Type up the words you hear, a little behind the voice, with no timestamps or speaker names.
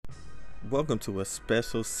Welcome to a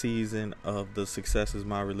special season of the Success is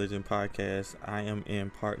My Religion podcast. I am in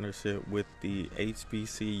partnership with the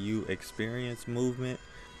HBCU Experience Movement.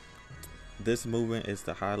 This movement is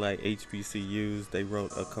to highlight HBCUs. They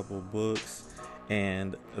wrote a couple books,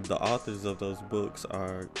 and the authors of those books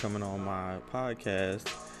are coming on my podcast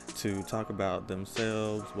to talk about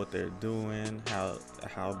themselves, what they're doing, how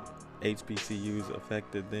HBCUs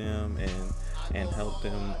affected them, and help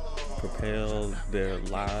them propel their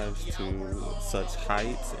lives to such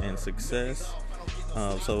heights and success.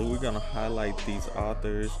 So we're going to highlight these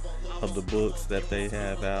authors of the books that they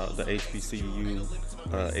have out, the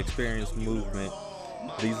HBCU Experience Movement.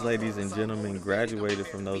 These ladies and gentlemen graduated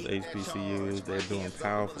from those HBCUs. They're doing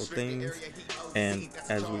powerful things. And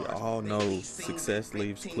as we all know, success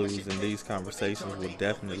leaves clues, and these conversations will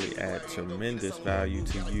definitely add tremendous value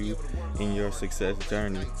to you in your success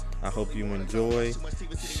journey. I hope you enjoy.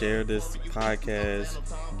 Share this podcast.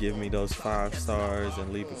 Give me those 5 stars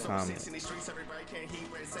and leave a comment.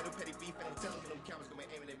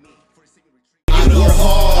 Work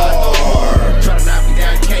hard. Try to knock me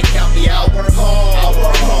down, can't count me out. Work hard. I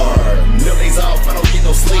work hard. No days off, I don't get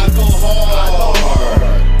no sleep. I go hard.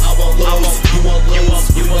 I won't lose. You won't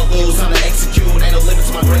lose. You won't lose. How to execute. Ain't no limit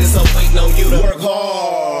to my greatness. So waiting on you to work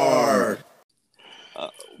hard.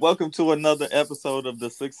 Welcome to another episode of the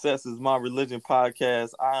Success is My Religion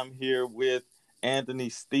podcast. I'm here with Anthony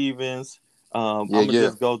Stevens. I'm gonna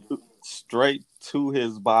just go straight to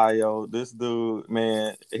his bio. This dude,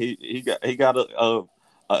 man, he got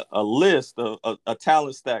a list of a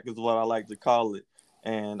talent stack is what I like to call it,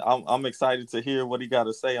 and I'm excited to hear what he got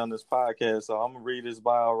to say on this podcast. So I'm gonna read his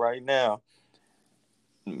bio right now.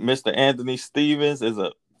 Mr. Anthony Stevens is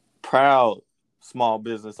a proud small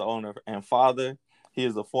business owner and father. He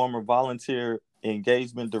is a former volunteer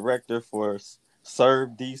engagement director for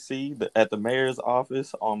Serve DC at the mayor's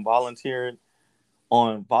office on volunteerism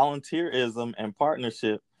and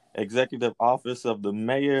partnership, executive office of the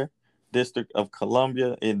Mayor District of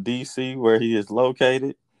Columbia in DC, where he is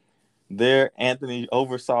located. There, Anthony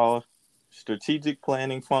oversaw strategic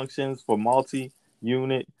planning functions for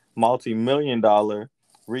multi-unit, multi-million-dollar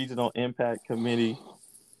regional impact committee,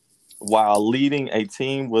 while leading a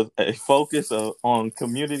team with a focus on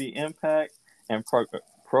community impact and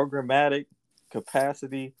programmatic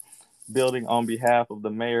capacity building on behalf of the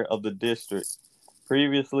mayor of the district.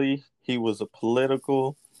 Previously, he was a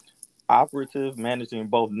political operative managing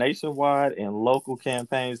both nationwide and local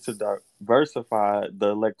campaigns to diversify the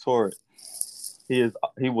electorate. He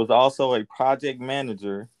was also a project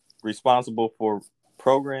manager responsible for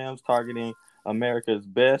programs targeting America's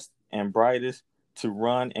best and brightest to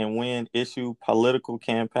run and win issue political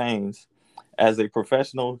campaigns. As a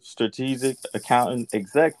professional strategic accountant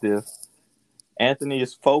executive, Anthony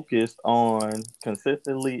is focused on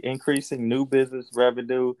consistently increasing new business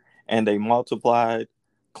revenue and a multiplied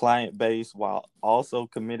client base, while also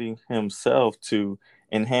committing himself to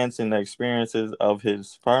enhancing the experiences of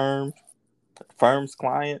his firm's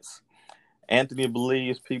clients. Anthony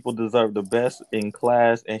believes people deserve the best in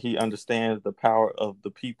class, and he understands the power of the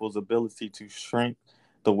people's ability to shrink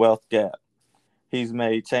the wealth gap. He's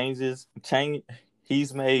made changing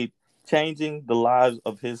the lives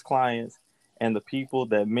of his clients and the people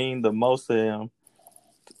that mean the most to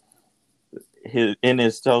him in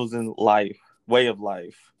his chosen way of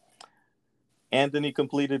life. Anthony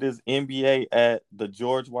completed his MBA at the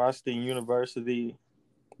George Washington University,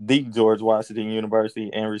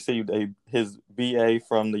 and received his BA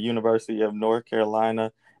from the University of North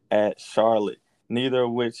Carolina at Charlotte, neither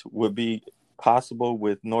of which would be possible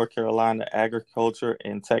with North Carolina Agriculture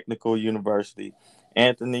and Technical University.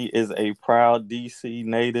 Anthony is a proud DC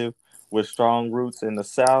native with strong roots in the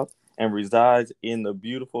South and resides in the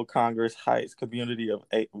beautiful Congress Heights community of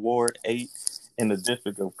Ward 8 in the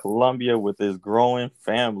District of Columbia with his growing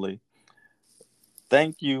family.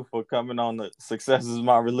 Thank you for coming on the Success is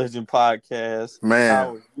My Religion podcast. Man,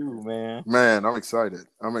 how are you, man? Man, I'm excited.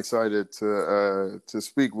 I'm excited to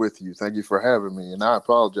speak with you. Thank you for having me. And I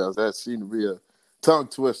apologize. That seemed to be a tongue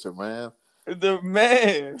twister, man. The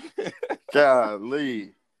man.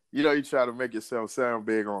 Golly. You know, you try to make yourself sound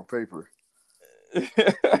big on paper.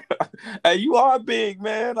 Hey, you are big,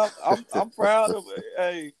 man. I'm proud of it.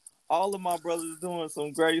 Hey, all of my brothers doing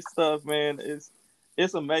some great stuff, man.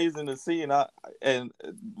 It's amazing to see, and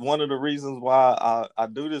one of the reasons why I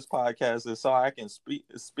do this podcast is so I can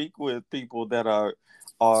speak with people that are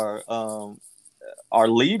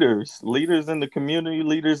leaders in the community,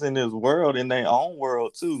 leaders in this world, in their own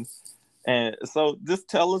world too. And so, just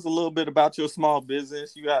tell us a little bit about your small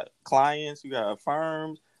business. You got clients, you got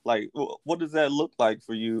firms. Like, what does that look like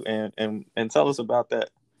for you? And tell us about that.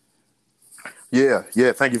 Yeah.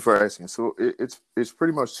 Thank you for asking. So it's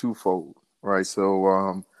pretty much twofold, right?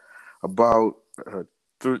 So about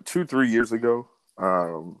 2-3 years ago,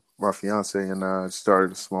 my fiance and I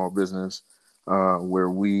started a small business where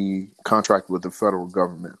we contract with the federal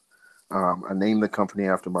government. I named the company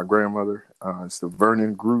after my grandmother. It's the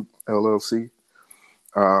Vernon Group LLC,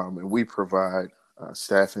 and we provide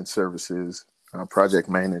staffing services, project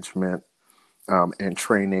management, and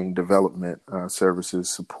training development services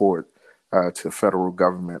support to federal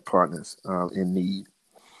government partners in need.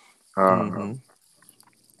 Mm-hmm.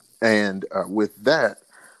 And with that,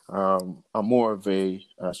 I'm more of a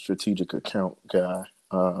strategic account guy,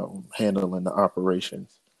 handling the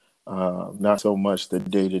operations, not so much the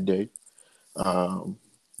day to day,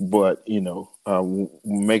 but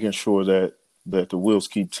making sure that the wheels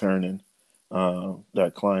keep turning,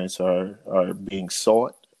 that clients are being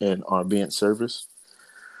sought and are being serviced.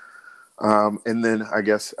 And then I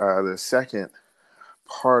guess the second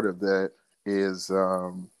part of that is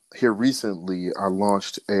here recently I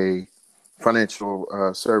launched a financial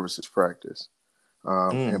services practice in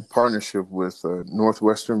Mm. partnership with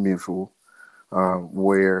Northwestern Mutual,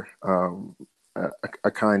 where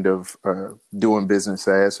a kind of doing business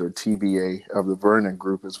as or TBA of the Vernon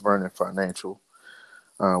Group is Vernon Financial,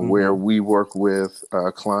 where Mm-hmm. we work with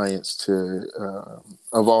clients to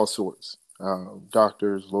of all sorts,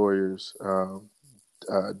 doctors, lawyers,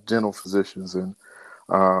 dental physicians, and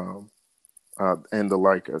the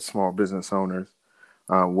like, small business owners,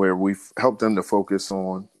 where we've helped them to focus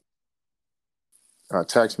on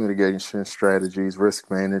tax mitigation strategies, risk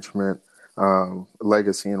management,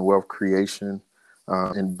 legacy and wealth creation,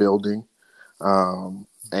 and building,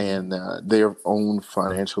 and their own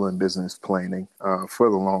financial and business planning for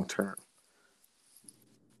the long term.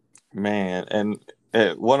 Man, and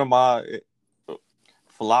one of my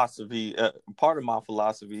philosophy, part of my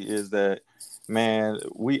philosophy is that, man,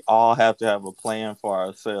 we all have to have a plan for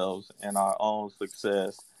ourselves and our own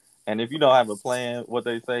success. And if you don't have a plan, what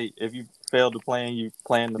they say, if you fail to plan, you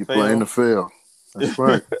plan to You plan to fail. fail. That's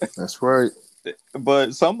right. That's right.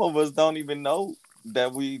 But some of us don't even know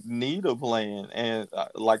that we need a plan. And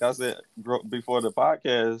like I said before the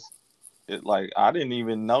podcast, like I didn't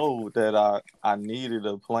even know that I needed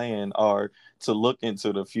a plan or to look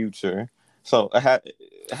into the future. So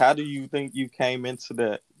how do you think you came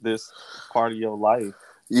into this part of your life?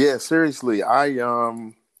 Yeah, seriously. I've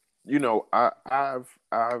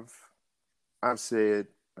said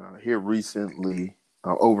here recently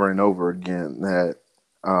over and over again that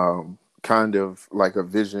kind of like a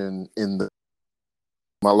vision in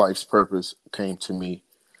my life's purpose came to me,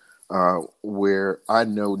 where I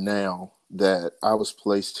know now that I was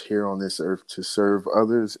placed here on this earth to serve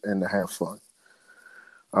others and to have fun.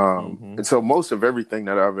 Mm-hmm. And so most of everything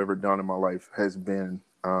that I've ever done in my life has been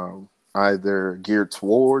either geared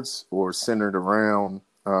towards or centered around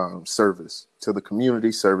service to the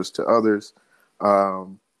community, service to others,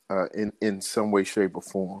 in some way, shape, or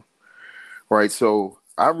form. Right. So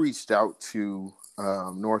I reached out to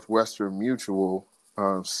Northwestern Mutual,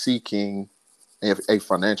 seeking a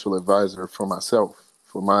financial advisor for myself,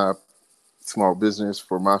 for my small business,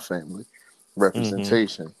 for my family, Mm-hmm.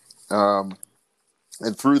 representation.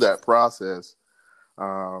 And through that process,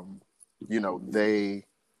 um, they,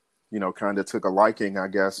 kind of took a liking, I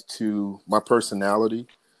guess, to my personality,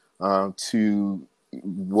 to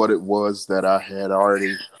what it was that I had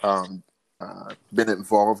already been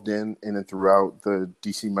involved in and throughout the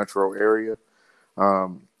DC metro area.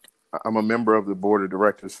 Um, I'm a member of the board of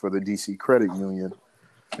directors for the DC Credit Union.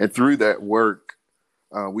 And through that work,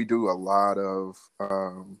 we do a lot of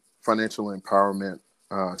financial empowerment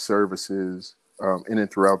services in and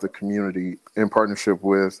throughout the community in partnership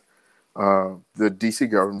with the DC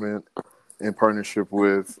government, in partnership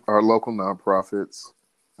with our local nonprofits,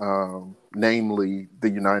 namely the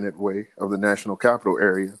United Way of the National Capital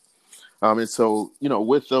Area. And so,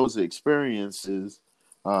 with those experiences,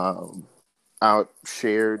 um, I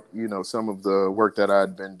shared, some of the work that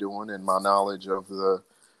I'd been doing and my knowledge of the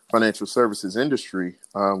financial services industry,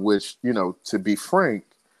 which, to be frank,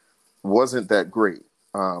 wasn't that great.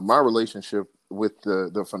 My relationship with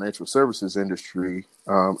the financial services industry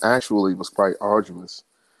actually was quite arduous.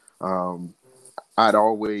 Um, I'd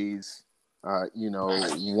always,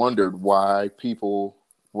 wondered why people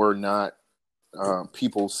were not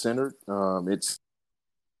people centered. It's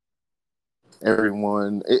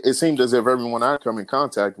everyone. It seemed as if everyone I come in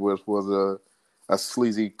contact with was a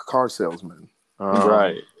sleazy car salesman,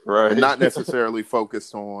 Right, and right. not necessarily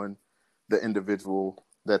focused on the individual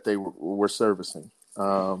that they were servicing.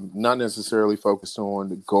 Not necessarily focused on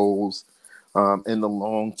the goals and the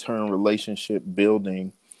long term relationship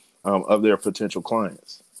building of their potential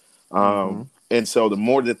clients. Mm-hmm. And so the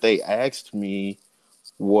more that they asked me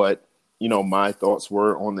what, my thoughts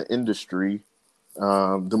were on the industry,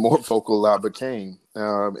 the more vocal I became.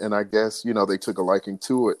 And I guess, they took a liking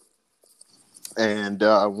to it. And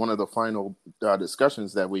one of the final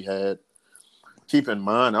discussions that we had, keep in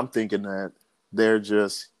mind, I'm thinking that they're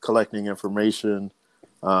just collecting information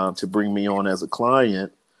to bring me on as a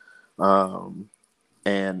client. Um,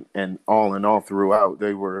 and all in all throughout,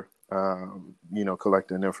 they were,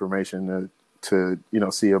 collecting information to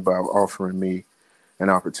see about offering me an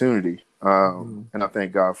opportunity. Mm-hmm. And I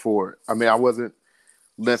thank God for it. I mean, I wasn't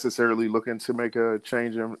necessarily looking to make a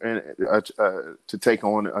change to take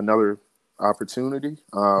on another opportunity.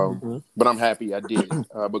 Mm-hmm. But I'm happy I did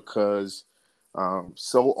because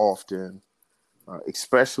so often,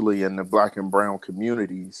 especially in the Black and brown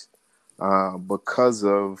communities, because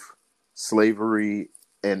of slavery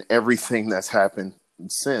and everything that's happened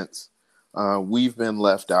since, we've been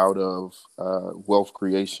left out of wealth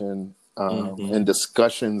creation Mm-hmm. and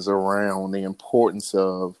discussions around the importance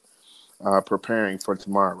of preparing for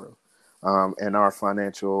tomorrow and our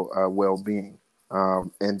financial well-being.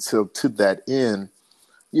 And so to that end,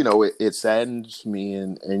 it saddens me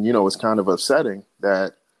and, it's kind of upsetting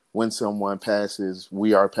that when someone passes,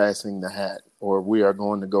 we are passing the hat, or we are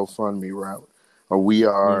going to GoFundMe route, or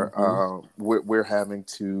Mm-hmm. we're having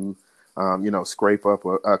to, scrape up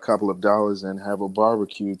a couple of dollars and have a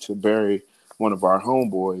barbecue to bury one of our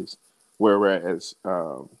homeboys. Whereas,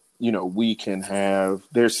 we can have,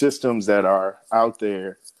 there's systems that are out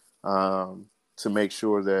there to make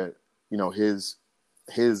sure that,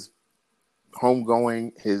 his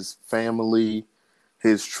homegoing, his family,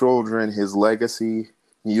 his children, his legacy,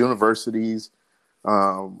 universities,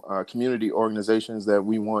 community organizations that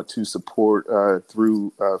we want to support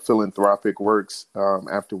through philanthropic works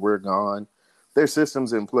after we're gone. There's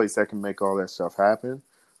systems in place that can make all that stuff happen.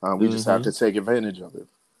 We just have Mm-hmm. to take advantage of it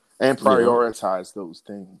and Yeah. prioritize those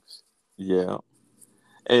things. Yeah.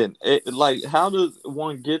 And like, how does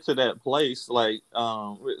one get to that place? Like,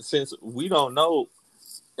 since we don't know,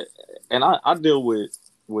 and I deal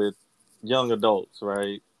with young adults,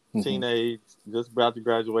 right? Hmm. Teenage, just about to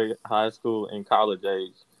graduate high school and college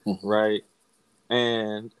age, Hmm. right?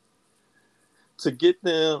 And to get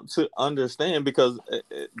them to understand, because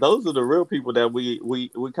those are the real people that we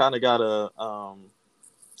kind of gotta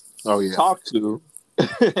Oh yeah. talk to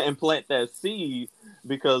and plant that seed,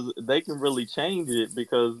 because they can really change it,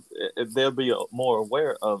 because they'll be more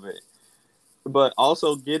aware of it. But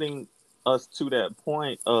also getting us to that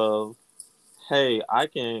point of, hey, I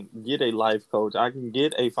can get a life coach, I can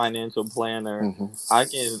get a financial planner, Hmm. I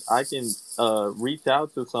can reach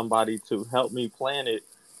out to somebody to help me plan it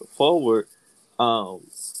forward. Um,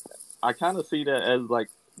 I kind of see that as like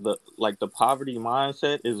the poverty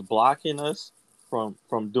mindset is blocking us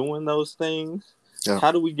from doing those things. Yeah.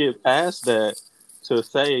 How do we get past that to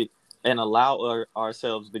say and allow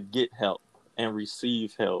ourselves to get help and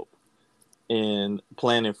receive help in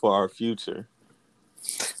planning for our future?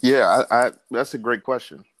 Yeah. I that's a great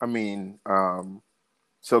question. I mean,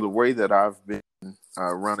 so the way that I've been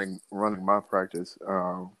running my practice,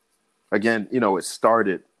 again, it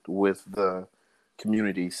started with the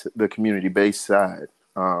community based side.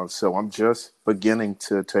 So I'm just beginning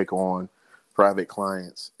to take on private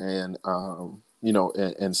clients and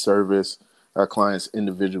and service clients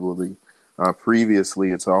individually. Previously,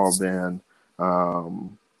 it's all been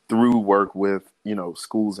through work with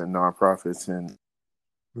schools and nonprofits and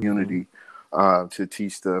Mm-hmm. community to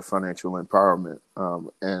teach the financial empowerment.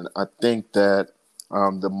 And I think that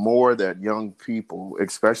the more that young people,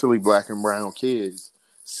 especially Black and brown kids,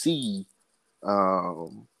 see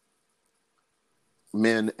um,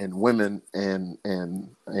 men and women and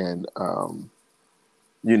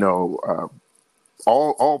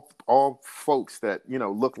all folks that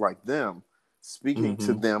look like them, speaking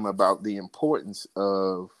to Mm-hmm. them about the importance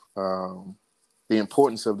of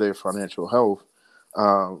their financial health.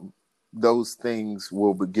 Um, those things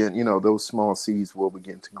will begin. Those small seeds will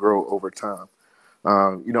begin to grow over time.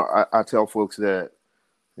 I tell folks that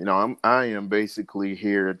I am basically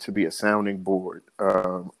here to be a sounding board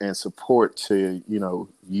and support to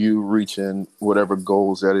you reaching whatever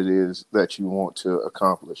goals that it is that you want to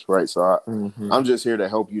accomplish, right? So Mm-hmm. I'm just here to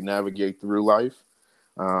help you navigate through life,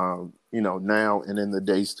 now and in the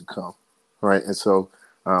days to come, right? And so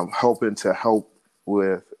hoping to help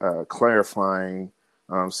with clarifying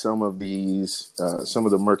some of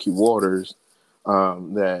the murky waters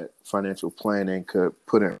that financial planning could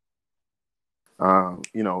put in,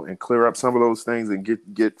 and clear up some of those things and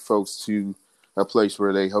get folks to a place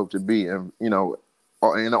where they hope to be. And in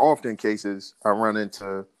often cases, I run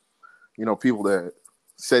into people that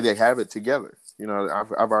say they have it together.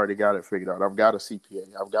 I've already got it figured out. I've got a CPA.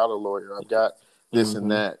 I've got a lawyer. I've got this and Mm-hmm.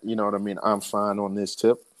 that. You know what I mean? I'm fine on this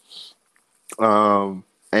tip. And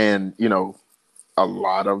a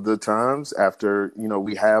lot of the times after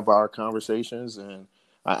we have our conversations and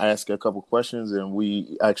I ask a couple questions and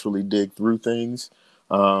we actually dig through things,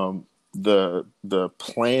 the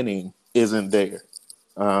planning isn't there.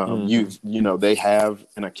 Mm-hmm. They have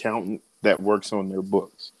an accountant that works on their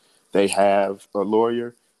books. They have a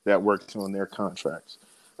lawyer that works on their contracts.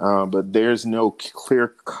 But there's no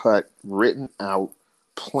clear cut written out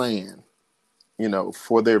plan,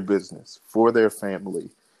 for their business, for their family,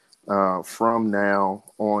 from now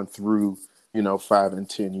on through, 5 and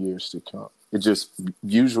 10 years to come. It just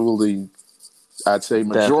usually, I'd say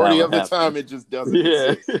That's majority how it of the time, happens. it just doesn't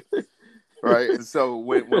Yeah. exist. Right. And so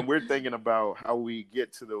when we're thinking about how we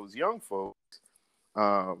get to those young folks,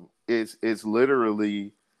 it's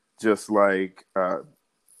literally just like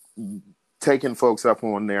taking folks up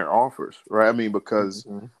on their offers, right? I mean, because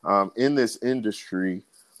Mm-hmm. in this industry,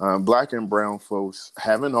 Black and brown folks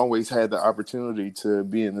haven't always had the opportunity to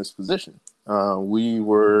be in this position. We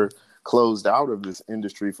were closed out of this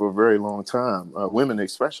industry for a very long time, women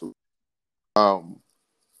especially. Um,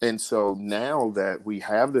 and so now that we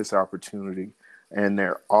have this opportunity, and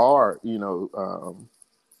there are,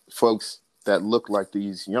 folks that look like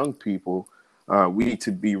these young people, we need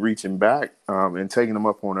to be reaching back and taking them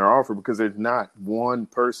up on their offer, because there's not one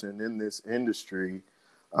person in this industry,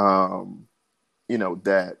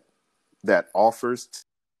 that offers to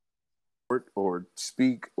support or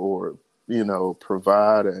speak or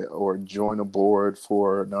provide or join a board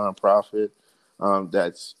for a nonprofit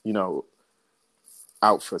that's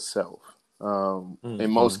out for self. In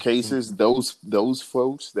most cases, Mm-hmm. those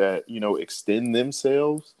folks that extend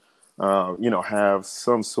themselves, have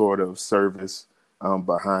some sort of service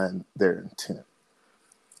behind their intent.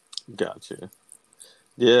 Gotcha.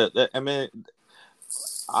 Yeah, I mean,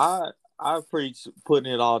 I I preach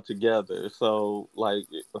putting it all together. So like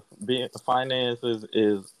being finances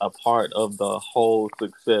is a part of the whole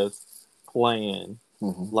success plan.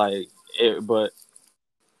 Mm-hmm. Like but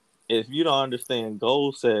if you don't understand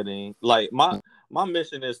goal setting, like my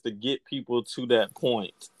mission is to get people to that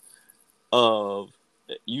point of,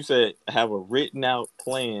 you said have a written out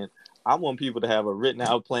plan. I want people to have a written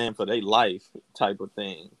out plan for their life type of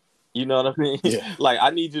thing. You know what I mean? Yeah, Like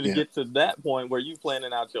I need you to yeah, get to that point where you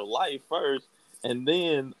planning out your life first, and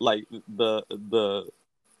then like the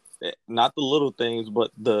not the little things,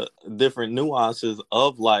 but the different nuances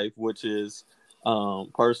of life, which is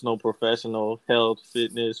personal, professional, health,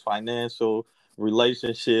 fitness, financial,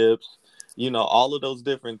 relationships. You know, all of those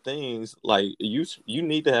different things. Like you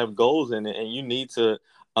need to have goals in it, and you need to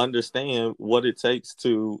understand what it takes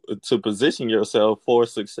to position yourself for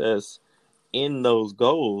success in those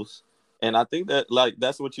goals. And I think that like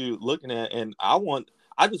that's what you're looking at. And I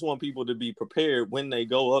just want people to be prepared when they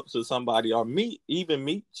go up to somebody or meet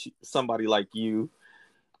somebody like you,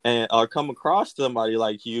 and or come across somebody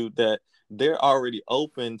like you, that they're already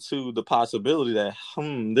open to the possibility that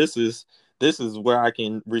this is where I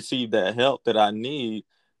can receive that help that I need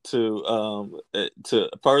to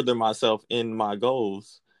further myself in my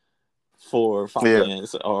goals for yeah,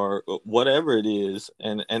 finance or whatever it is.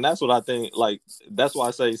 And that's what I think, like that's why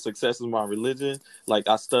I say success is my religion. Like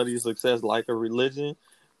I study success like a religion,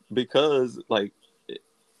 because like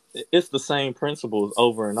it's the same principles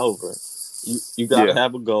over and over. You got to yeah,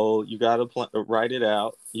 have a goal, you got to write it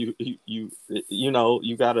out, you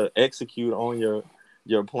got to execute on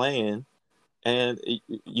your plan. And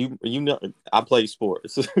you know, I play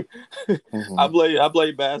sports. mm-hmm. I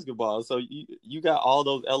play basketball. So you got all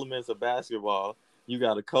those elements of basketball. You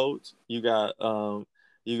got a coach. You got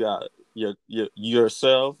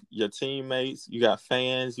yourself, your teammates. You got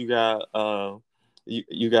fans. You got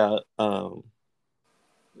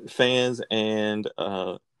fans and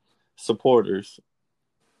supporters.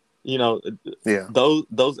 You know, Yeah,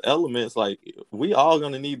 those elements. Like we all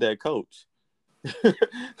gonna need that coach. yeah,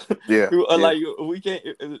 yeah, Like we can't.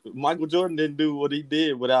 Michael Jordan didn't do what he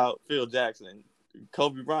did without Phil Jackson.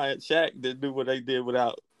 Kobe Bryant, Shaq didn't do what they did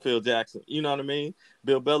without Phil Jackson. You know what I mean?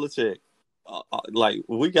 Bill Belichick. Like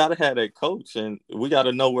we got to have that coach, and we got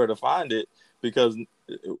to know where to find it, because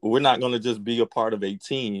we're not going to just be a part of a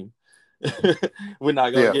team. We're not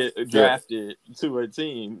going yeah, to get yeah, drafted to a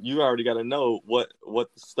team. You already got to know what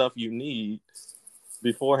stuff you need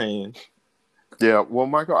beforehand. yeah. Well,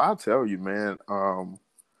 Michael, I'll tell you, man.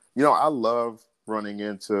 I love running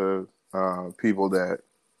into people that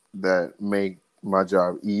make my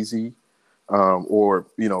job easy, or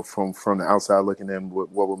from the outside looking in,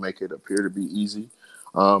 what will make it appear to be easy.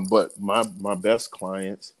 But my best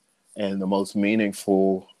clients and the most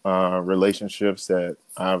meaningful relationships that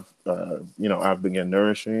I've begun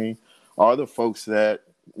nourishing are the folks that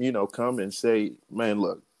come and say, "Man,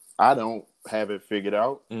 look, I don't have it figured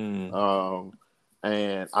out, Mm, um,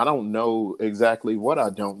 and I don't know exactly what I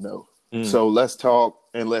don't know. mm, So let's talk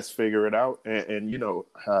and let's figure it out." And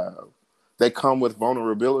they come with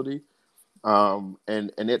vulnerability, and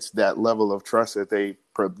it's that level of trust that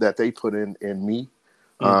they put in me,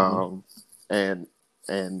 mm-hmm. um, and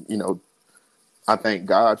I thank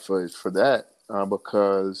God for that,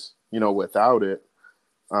 because without it,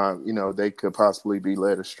 they could possibly be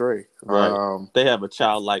led astray. Right. They have a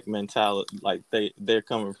childlike mentality, like they're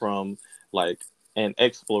coming from like an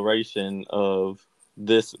exploration of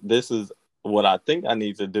this is what I think I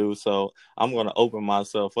need to do, so I'm going to open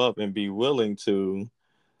myself up and be willing to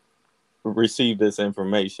receive this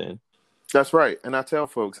information. That's right, and I tell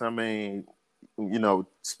folks, I mean,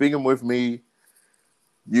 speaking with me,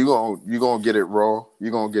 you gonna get it raw.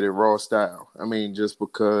 You're gonna get it raw style. I mean, just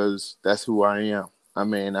because that's who I am. I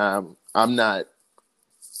mean, I'm not.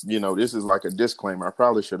 This is like a disclaimer. I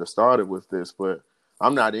probably should have started with this, but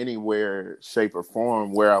I'm not anywhere, shape, or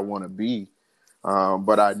form where I want to be.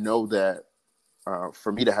 But I know that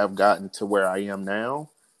for me to have gotten to where I am now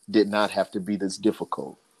did not have to be this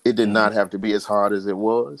difficult. It did Mm-hmm. not have to be as hard as it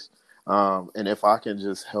was. And if I can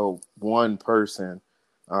just help one person,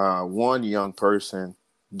 one young person,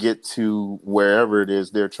 get to wherever it is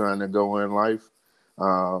they're trying to go in life,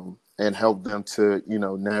 and help them to,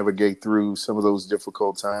 navigate through some of those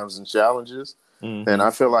difficult times and challenges, then Mm-hmm. I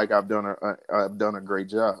feel like I've done a great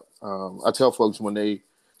job. I tell folks when they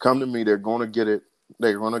come to me, they're going to get it.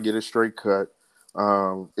 They're going to get a straight cut.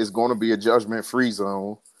 It's going to be a judgment free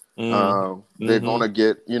zone. They're going Mm-hmm. to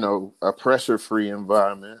get, a pressure free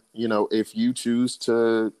environment. If you choose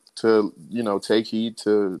to take heed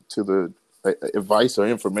to the advice or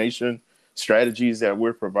information strategies that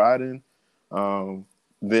we're providing, um,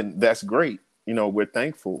 then that's great. We're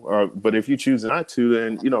thankful. But if you choose not to,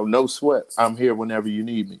 then no sweat. I'm here whenever you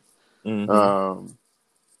need me. Mm-hmm. Um,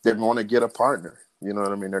 they're going to get a partner. You know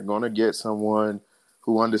what I mean? They're going to get someone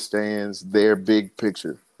who understands their big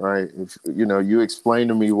picture, right? If you explain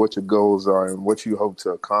to me what your goals are and what you hope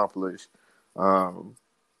to accomplish, um,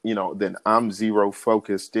 then I'm zero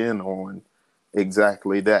focused in on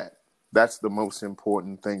exactly that. That's the most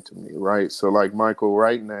important thing to me, right? So, like Michael,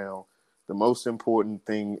 right now, the most important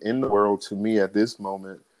thing in the world to me at this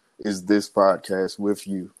moment is this podcast with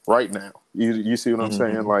you right now. You see what I'm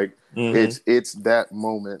saying? Mm-hmm. Like Mm-hmm. it's that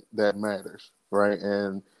moment that matters, right?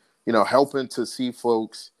 And helping to see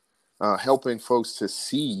folks, helping folks to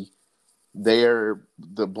see the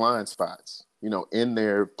blind spots, in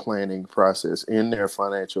their planning process, in their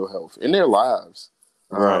financial health, in their lives,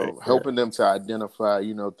 Right. Right. helping them to identify,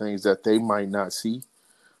 things that they might not see,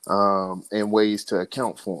 and ways to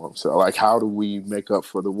account for them. So, like, how do we make up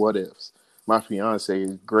for the what ifs? My fiance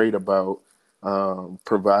is great about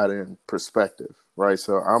providing perspective, right?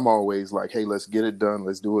 So I'm always like, hey, let's get it done.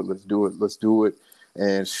 Let's do it. Let's do it. Let's do it.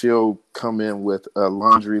 And she'll come in with a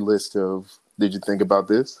laundry list of, did you think about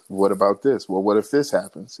this? What about this? Well, what if this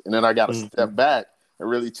happens? And then I got to Mm-hmm. step back and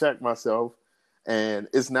really check myself. And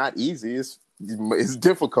it's not easy. It's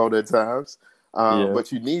difficult at times. Yeah.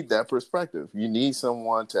 But you need that perspective. You need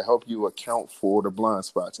someone to help you account for the blind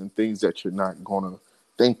spots and things that you're not going to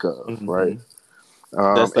think of, right?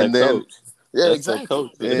 Mm-hmm. That's And that then, coach. yeah, That's that exactly,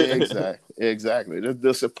 coach. exactly.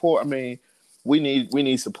 The support. I mean, we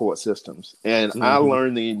need support systems, and Mm-hmm. I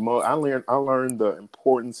learned the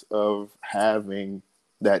importance of having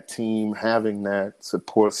that team, having that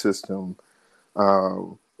support system,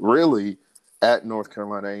 really at North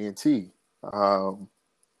Carolina A&T. Um,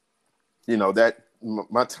 that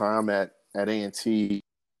my time at A&T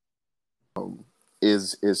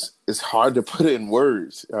is hard to put in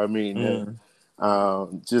words. I mean,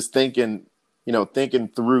 Mm. just thinking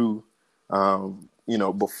through,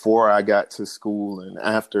 before I got to school and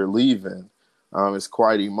after leaving, is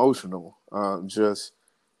quite emotional. Just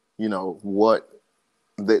what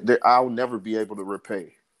I'll never be able to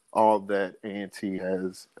repay all that A&T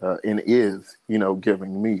has and is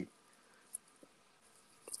giving me.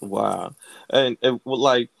 Wow. And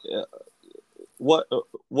like, what uh,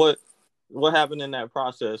 what what happened in that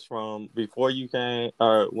process from before you came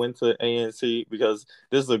or went to ANC? Because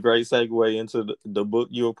this is a great segue into the book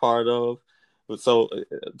you're a part of. So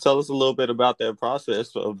tell us a little bit about that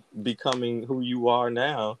process of becoming who you are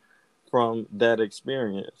now from that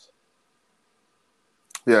experience.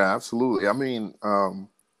 Yeah, absolutely. I mean,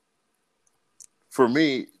 for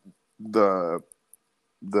me, the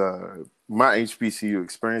my HBCU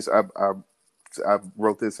experience, I I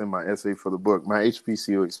wrote this in my essay for the book. My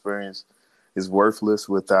HBCU experience is worthless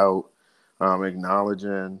without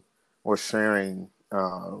acknowledging or sharing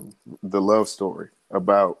the love story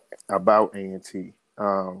about A&T.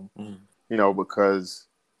 Mm. Because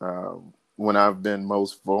when I've been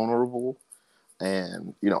most vulnerable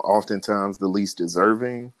and oftentimes the least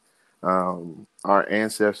deserving, our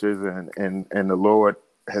ancestors and the Lord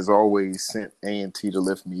has always sent A&T to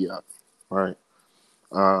lift me up, right?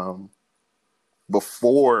 Um,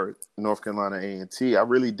 Before North Carolina A&T, I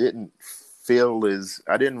really didn't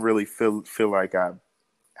I didn't really feel like I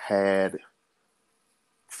had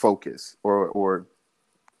focus or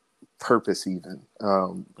purpose even. I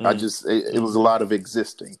Mm. just it was a Mm-hmm. lot of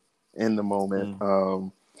existing in the moment.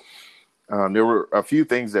 Mm. There were a few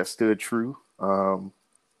things that stood true.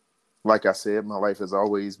 Like I said, my life has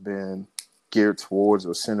always been geared towards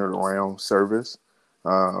or centered around service.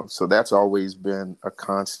 So that's always been a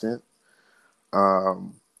constant.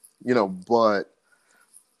 Um, but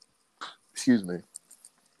excuse me,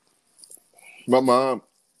 my mom,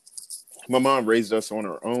 my mom raised us on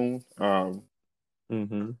her own.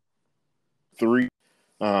 Mm-hmm. Three,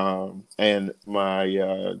 and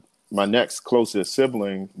my next closest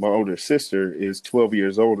sibling, my older sister, is 12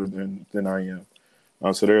 years older than I am.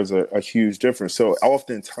 So there's a huge difference. So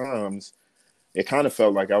oftentimes it kind of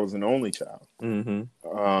felt like I was an only child.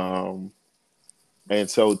 Mm-hmm. Um, and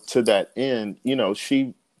so to that end,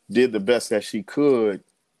 she did the best that she could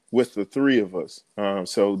with the three of us.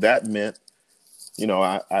 So that meant,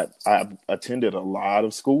 I attended a lot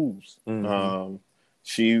of schools. Mm-hmm.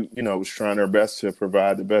 She, was trying her best to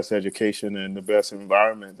provide the best education and the best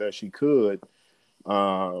environment that she could.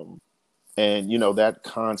 Um, and, that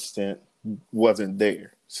constant wasn't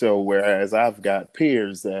there. So whereas I've got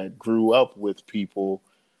peers that grew up with people,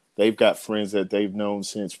 they've got friends that they've known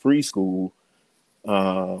since preschool.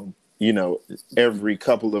 Um, every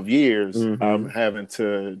couple of years, I'm Mm-hmm. having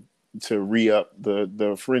to re up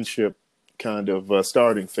the friendship kind of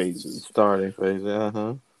starting phases. Starting phase.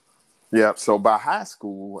 Uh-huh. Yeah. So by high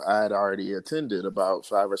school, I had already attended about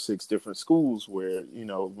 5 or 6 different schools where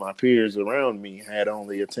my peers around me had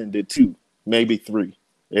only attended 2, maybe 3,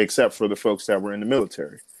 except for the folks that were in the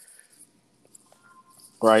military.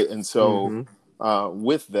 Right. And so Mm-hmm.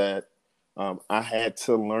 with that, I had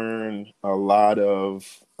to learn a lot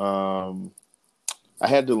of, I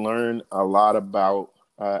had to learn a lot about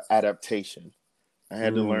adaptation. I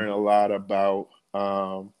had to learn Mm. a lot about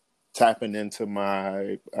tapping into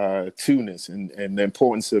my two-ness and the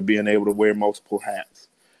importance of being able to wear multiple hats.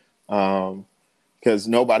 Because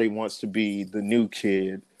nobody wants to be the new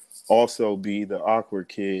kid, also be the awkward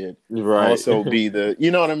kid, Right. also be the, you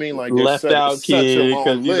know what I mean? Like there's Left out such a kid,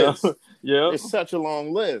 long because list. yep. It's such a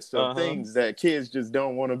long list of Uh-huh. things that kids just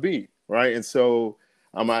don't want to be, right? And so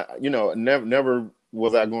never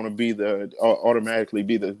was I going to be automatically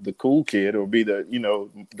be the cool kid or be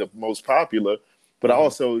the most popular, but I Mm.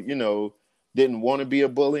 also didn't want to be a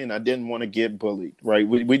bully and I didn't want to get bullied, right?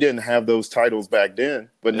 We didn't have those titles back then,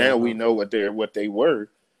 but now we Uh-huh. know what they were.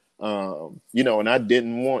 And I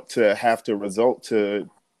didn't want to have to resort to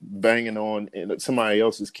banging on somebody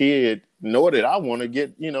else's kid, nor did I want to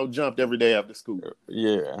get, jumped every day after school.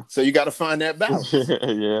 Yeah. So you got to find that balance.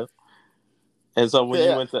 Yeah. And so when you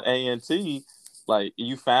Yeah. went to A&T, like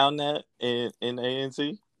you found that in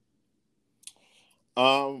A&T?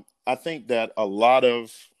 I think that a lot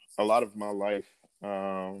of my life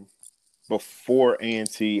before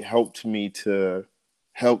A&T helped me to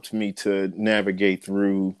navigate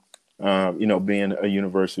through being a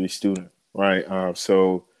university student, right?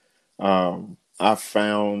 So I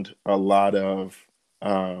found a lot of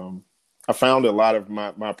um,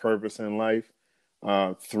 my purpose in life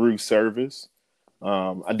through service.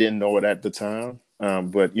 I didn't know it at the time,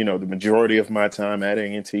 but the majority of my time at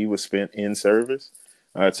A&T was spent in service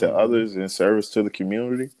to Mm-hmm. others, in service to the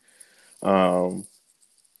community. Um,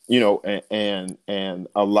 and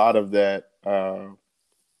a lot of that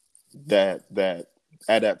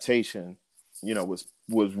adaptation,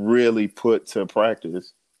 was really put to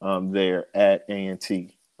practice there at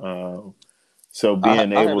A&T. So I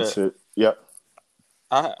being I had able a to, yep.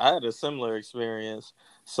 I had a similar experience.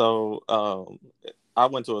 So I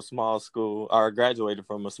went to a small school, or graduated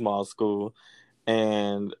from a small school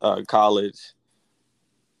and college,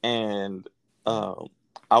 and um,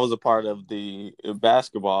 I was a part of the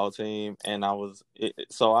basketball team, and I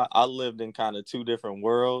lived in kind of two different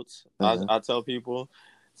worlds. Mhm. I tell people,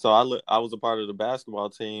 so I was a part of the basketball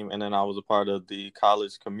team, and then I was a part of the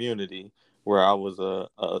college community where I was a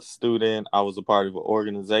student. I was a part of an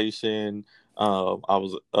organization. I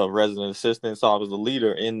was a resident assistant, so I was a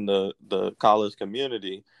leader in the college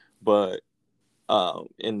community. But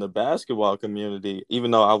in the basketball community,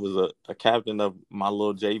 even though I was a captain of my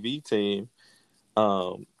little JV team,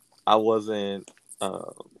 um, I wasn't.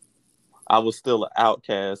 I was still an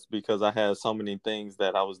outcast because I had so many things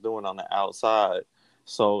that I was doing on the outside.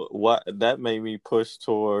 So what that made me push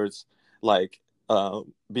towards like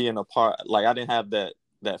being a part. Like I didn't have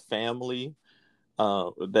that family,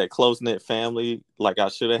 that close knit family like I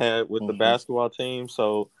should have had with the Mm-hmm. basketball team.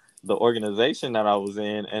 So the organization that I was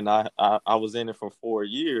in, and I was in it for 4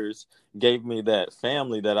 years, gave me that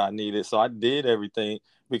family that I needed. So I did everything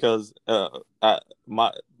because I,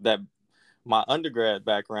 my that my undergrad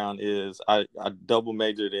background is I double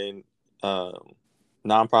majored in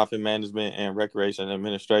nonprofit management and recreation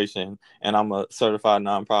administration, and I'm a certified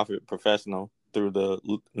nonprofit professional through the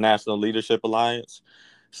National Leadership Alliance.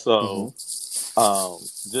 Mm-hmm.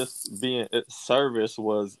 So just being service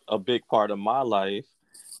was a big part of my life.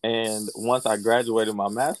 And once I graduated my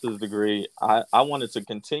master's degree, I wanted to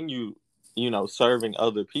continue, serving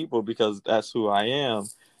other people because that's who I am.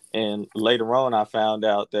 And later on, I found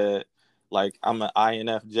out that like I'm an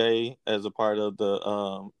INFJ as a part of the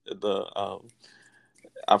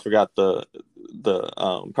I forgot the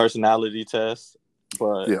personality test,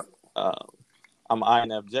 but Yeah. uh, I'm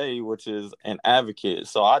INFJ, which is an advocate.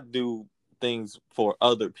 So I do things for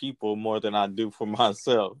other people more than I do for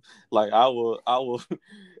myself. Like I will,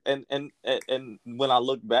 and when I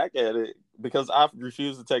look back at it, because I've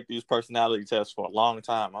refused to take these personality tests for a long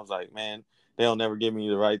time, I was like, man, they'll never give me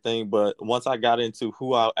the right thing. But once I got into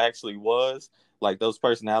who I actually was, like those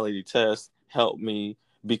personality tests helped me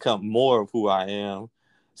become more of who I am,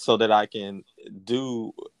 so that I can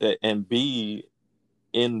do and be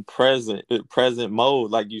in present mode.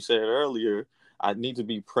 Like you said earlier, I need to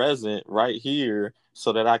be present right here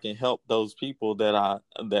so that I can help those people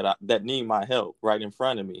that need my help right in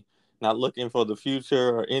front of me, not looking for the future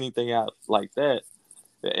or anything out like that.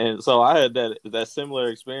 And so I had that similar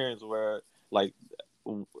experience where like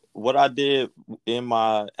what I did in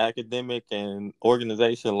my academic and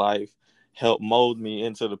organization life helped mold me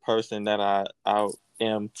into the person that I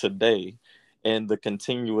am today, and the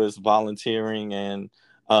continuous volunteering and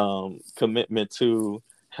commitment to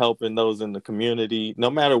helping those in the community, no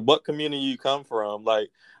matter what community you come from. Like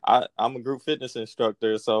I'm a group fitness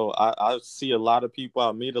instructor, so I see a lot of people,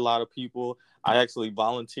 I meet a lot of people. I actually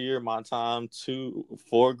volunteer my time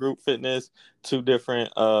for group fitness to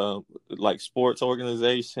different like sports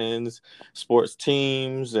organizations, sports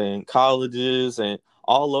teams, and colleges, and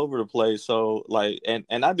all over the place. So like, and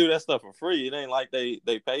I do that stuff for free. It ain't like they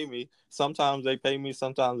pay me. Sometimes they pay me,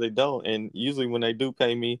 sometimes they don't. And usually when they do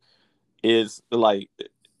pay me, it's like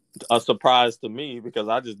a surprise to me because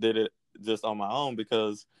I just did it just on my own,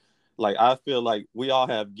 because like I feel like we all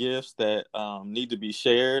have gifts that need to be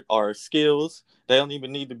shared, or skills. They don't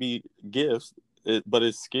even need to be gifts, but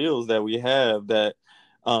it's skills that we have that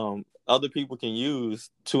other people can use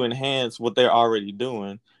to enhance what they're already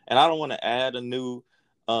doing. And I don't want to add a new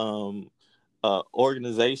um,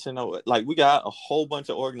 organization. Like we got a whole bunch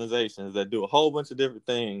of organizations that do a whole bunch of different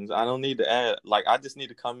things. I don't need to add. Like I just need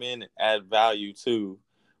to come in and add value to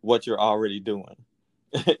what you're already doing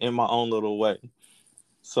in my own little way.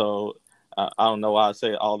 So I don't know why I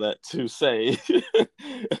say all that to say.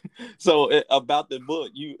 So about the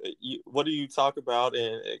book, what do you talk about,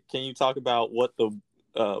 and can you talk about what the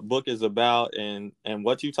book is about, and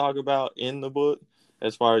what you talk about in the book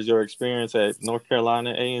as far as your experience at North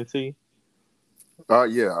Carolina A&T?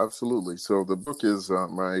 Yeah, absolutely. So the book is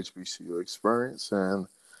my HBCU experience, and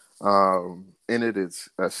in it, it's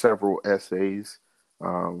several essays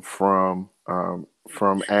from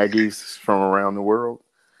Aggies from around the world,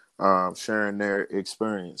 sharing their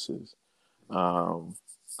experiences. Um,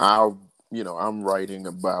 I, I'm writing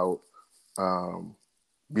about, um,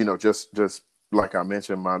 just like I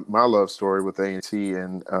mentioned, my love story with A&T,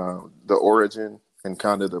 and the origin and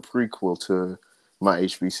kind of the prequel to my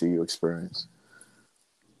HBCU experience.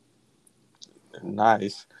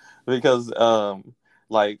 Nice, because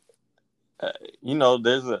like uh,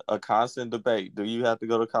 there's a constant debate. Do you have to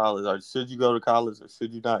go to college, or should you go to college, or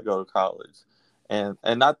should you not go to college? And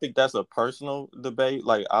I think that's a personal debate.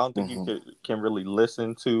 Like I don't think you Hmm. can really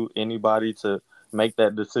listen to anybody to make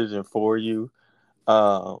that decision for you.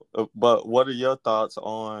 But what are your thoughts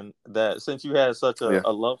on that? Since you had such Yeah.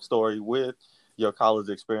 a love story with your college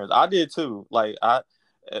experience, I did too. Like at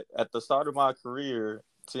the start of my career,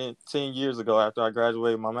 10 years ago, after I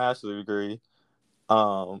graduated my master's degree,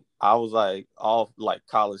 I was like all like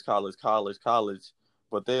college, college, college, college.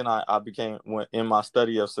 But then I became, when in my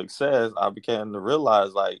study of success, I began to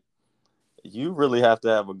realize like you really have to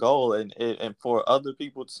have a goal, and for other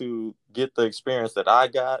people to get the experience that I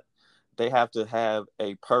got, they have to have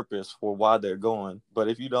a purpose for why they're going. But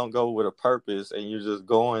if you don't go with a purpose and you're just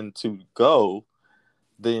going to go,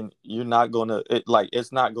 then you're not going to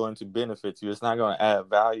it's not going to benefit you. It's not going to add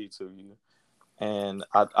value to you. And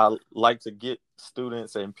I like to get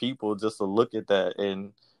students and people just to look at that.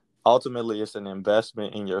 And ultimately, it's an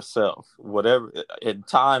investment in yourself. Whatever, and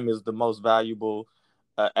time is the most valuable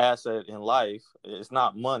asset in life. It's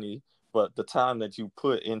not money, but the time that you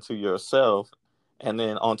put into yourself. And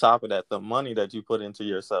then on top of that, the money that you put into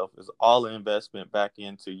yourself is all an investment back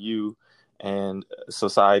into you and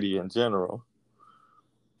society in general.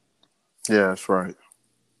 Yeah, that's right.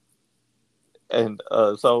 And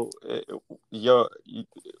your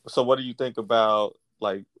so what do you think about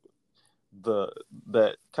like the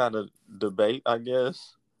that kind of debate, I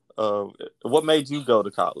guess? What made you go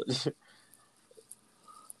to college?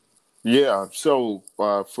 Yeah. So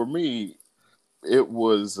for me, it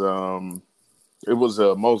was um, it was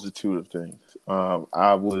a multitude of things.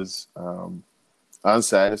 I was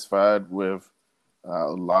unsatisfied with a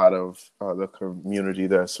lot of the community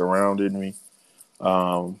that surrounded me,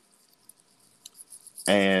 um,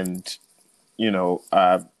 and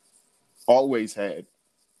I always had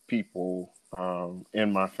people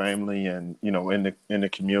in my family and in the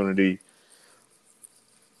community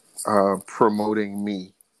promoting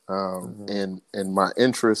me Mm-hmm. and my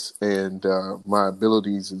interests and my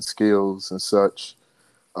abilities and skills and such.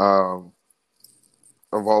 Um,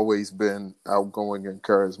 I've always been outgoing and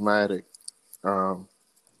charismatic. Um,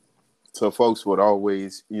 so folks would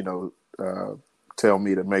always, tell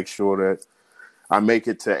me to make sure that I make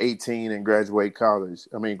it to 18 and graduate college.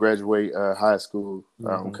 I mean, graduate high school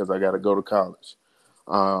Mm-hmm. because I got to go to college.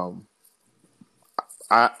 Um,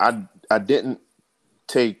 I didn't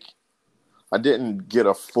take I didn't get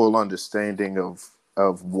a full understanding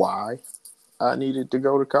of why I needed to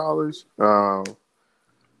go to college.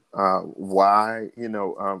 Why,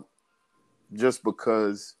 just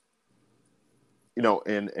because,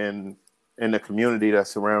 in the community that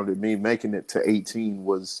surrounded me, making it to 18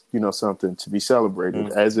 was, something to be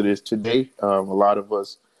celebrated. As it is today, a lot of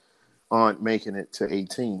us aren't making it to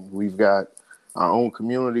 18. We've got our own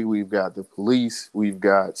community. We've got the police. We've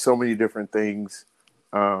got so many different things,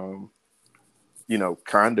 um,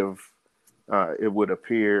 kind of, it would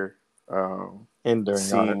appear, Hindering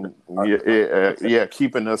seem, our yeah,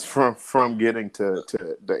 keeping us from getting to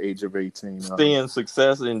the age of 18. seeing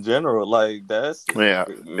success in general, like that's Yeah,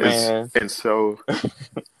 it's man. and so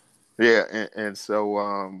yeah, and so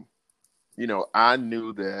I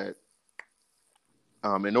knew that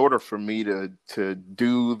in order for me to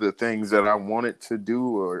do the things that I wanted to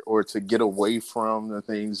do, or to get away from the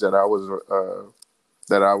things that I was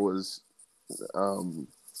um,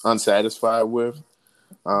 unsatisfied with,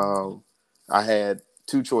 um, I had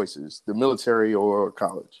two choices: the military or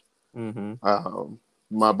college. Mm-hmm. Um,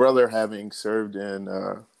 my brother, having served in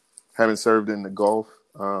the Gulf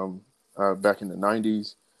back in the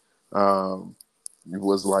 90s, it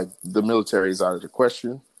was like the military is out of the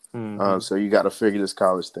question. Mm-hmm. So you got to figure this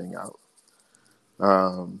college thing out.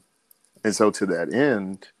 Um, and so to that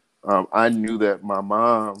end, I knew that my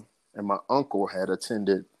mom and my uncle had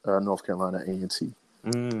attended North Carolina A&T.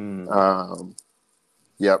 Mm. Um,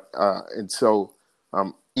 yep. And so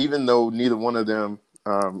even though neither one of them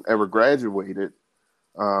ever graduated,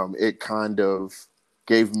 it kind of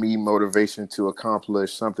gave me motivation to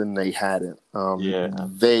accomplish something they hadn't. Yeah.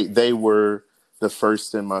 They were the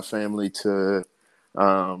first in my family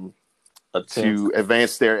um, Attempt. to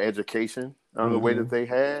advance their education the way Mm-hmm. that they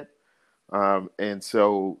had, and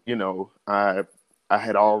so I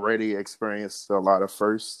had already experienced a lot of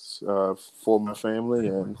firsts for my family,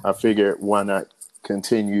 and I figured why not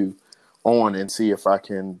continue on and see if I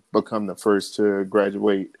can become the first to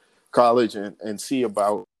graduate college and see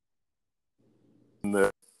about the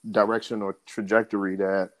direction or trajectory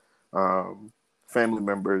that family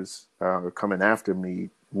members coming after me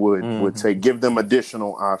would Mm-hmm. take, give them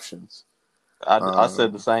additional options. I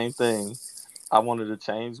said the Um, same thing. I wanted to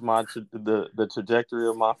change the trajectory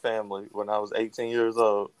of my family when I was 18 years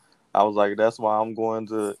old. I was like, that's why I'm going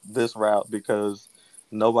to this route, because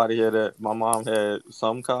nobody had my mom had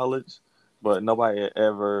some college, but nobody had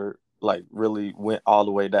ever like really went all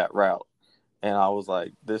the way that route. And I was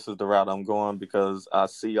like, this is the route I'm going because I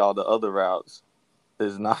see all the other routes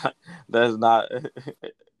is not that's not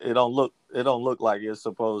it don't look like it's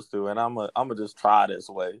supposed to, and I'm just try this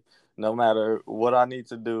way no matter what I need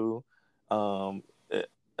to do. um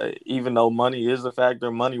Even though money is a factor,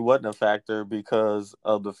 money wasn't a factor because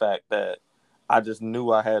of the fact that I just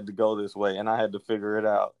knew I had to go this way and I had to figure it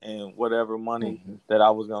out, and whatever money mhm. that I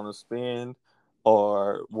was going to spend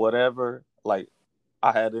or whatever, like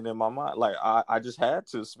I had it in my mind. Like I just had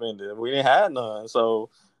to spend it. We didn't have none. So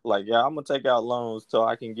like, yeah, I'm gonna take out loans till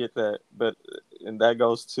I can get that. But and that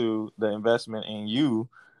goes to the investment in you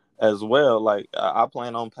as well. Like I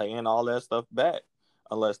plan on paying all that stuff back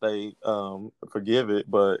unless they forgive it.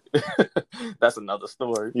 But that's another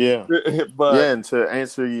story. Yeah. But Yeah, and to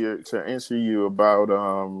answer you about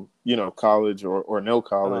college or no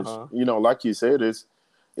college, uh-huh. like you said,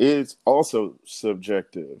 it's also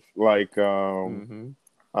subjective. Like Mm-hmm.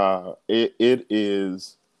 it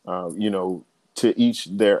is to each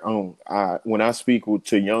their own. When I speak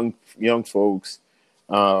to young folks,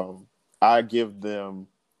 I give them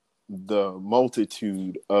the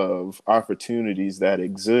multitude of opportunities that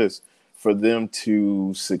exist for them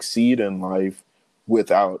to succeed in life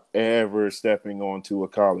without ever stepping onto a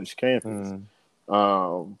college campus. Mm.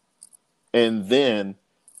 Um, and then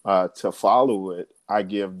to follow it, I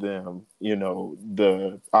give them,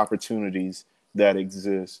 the opportunities that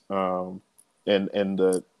exist, and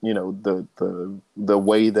the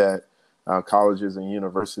way that colleges and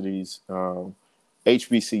universities,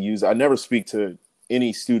 HBCUs. I never speak to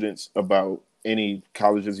any students about any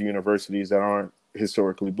colleges or universities that aren't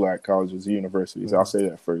historically black colleges or universities. I'll Mm. say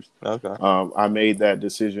that first. Okay. I made that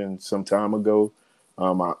decision some time ago.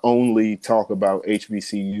 I only talk about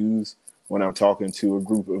HBCUs when I'm talking to a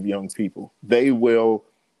group of young people. They'll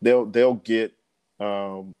get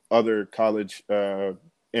other college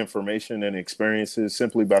information and experiences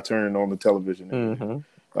simply by turning on the television every day.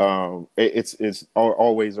 Mm-hmm. It's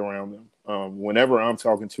always around them. Whenever I'm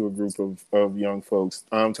talking to a group of young folks,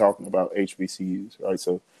 I'm talking about HBCUs, right?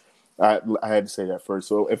 So I had to say that first.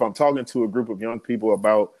 So if I'm talking to a group of young people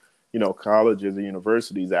about, colleges and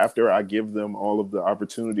universities, after I give them all of the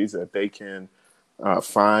opportunities that they can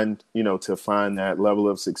find, to find that level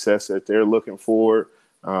of success that they're looking for,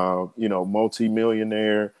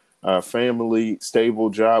 multimillionaire, family, stable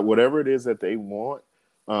job, whatever it is that they want,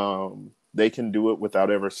 they can do it without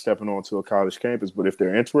ever stepping onto a college campus. But if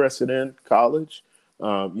they're interested in college,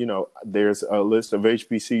 there's a list of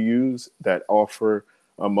HBCUs that offer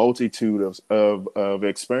a multitude of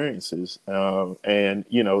experiences, and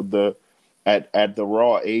at the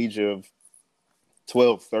raw age of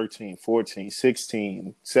 12, 13, 14,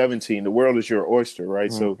 16, 17, the world is your oyster,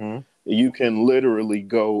 right? So Mm-hmm. you can literally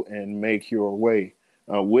go and make your way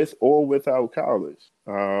with or without college.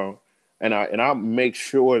 And I make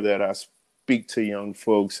sure that I speak to young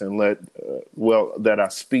folks and that I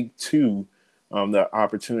speak to the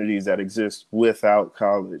opportunities that exist without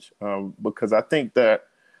college, because I think that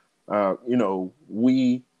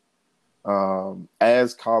we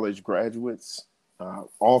as college graduates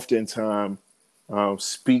oftentimes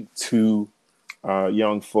speak to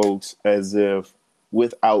young folks as if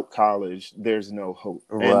without college there's no hope,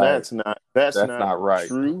 and Right. that's That's not not right.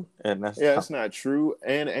 true. And that's Yeah, it's not true,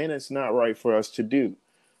 and it's not right for us to do,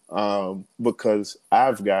 because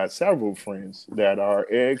I've got several friends that are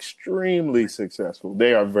extremely successful.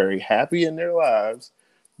 They are very happy in their lives.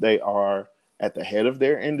 They are at the head of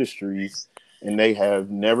their industries, and they have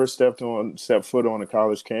never stepped foot on a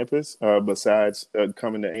college campus besides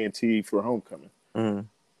coming to A&T for homecoming. mm.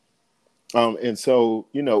 And so,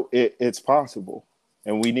 it's possible.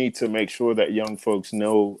 And we need to make sure that young folks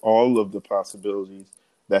know all of the possibilities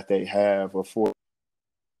that they have afford.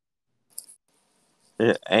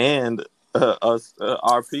 And us,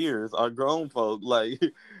 our peers, our grown folk, like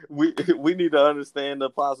we need to understand the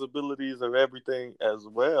possibilities of everything as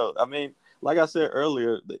well. I mean, like I said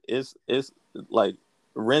earlier, it's like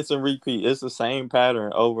rinse and repeat. It's the same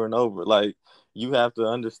pattern over and over. Like you have to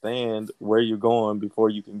understand where you're going before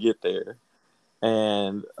you can get there.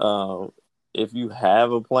 And if you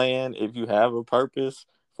have a plan, if you have a purpose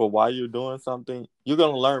for why you're doing something, you're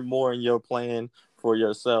going to learn more in your plan for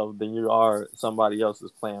yourself than you are somebody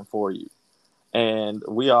else's plan for you. And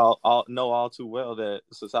we all know all too well that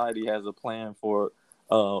society has a plan for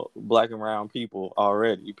black and brown people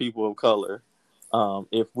already, people of color,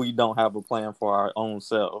 if we don't have a plan for our own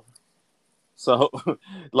self. So,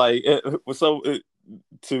 like, to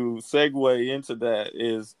segue into that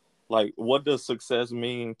is like, what does success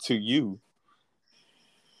mean to you?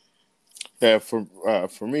 Yeah, for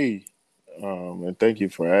me, and thank you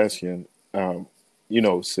for asking.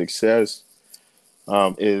 Success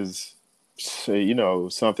is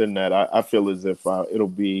something that I feel as if it'll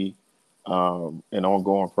be an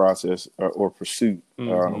ongoing process or pursuit.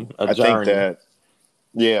 A I think journey. that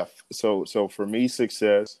yeah. So for me,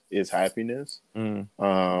 success is happiness. Mm.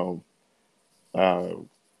 Um, uh,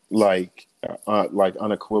 like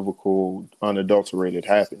unequivocal, unadulterated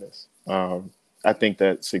happiness. I think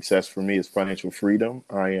that success for me is financial freedom.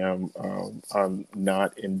 I'm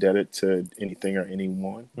not indebted to anything or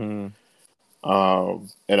anyone. Mm,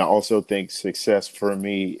 And I also think success for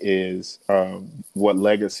me is what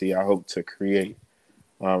legacy I hope to create.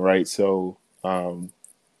 Right. So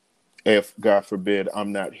if God forbid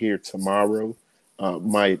I'm not here tomorrow,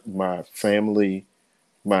 my family,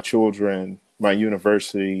 my children, my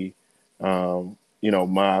university,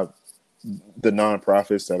 my the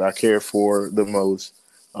nonprofits that I care for the most,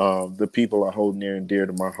 the people I hold near and dear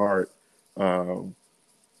to my heart. Um,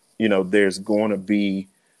 there's going to be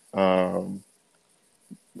um,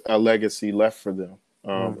 a legacy left for them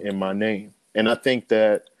mm, in my name, and I think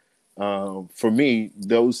that for me,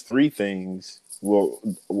 those three things will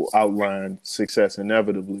outline success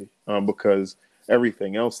inevitably because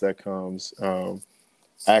everything else that comes.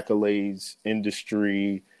 Accolades,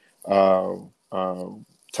 industry,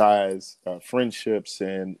 ties, friendships,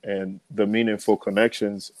 and the meaningful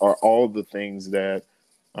connections are all the things that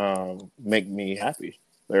make me happy.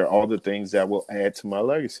 They're all the things that will add to my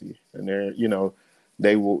legacy, and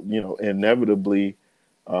they will, inevitably,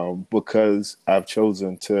 because I've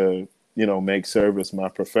chosen to, make service my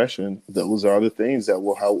profession. Those are the things that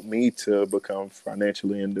will help me to become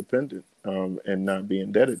financially independent and not be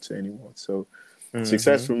indebted to anyone. So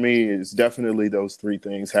success mm-hmm. for me is definitely those three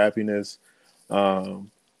things: happiness,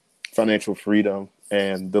 um, financial freedom,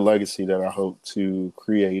 and the legacy that I hope to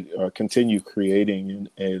create, continue creating,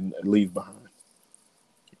 and leave behind.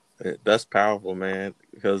 That's powerful, man.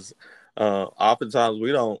 Because oftentimes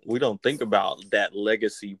we don't think about that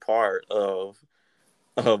legacy part of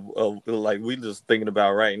like we just thinking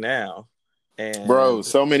about right now, Bro, and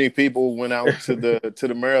so many people went out to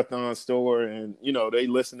the marathon store, and they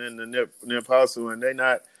listening to Nip Hustle, and they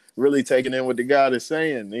not really taking in what the God is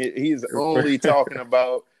saying. He's only talking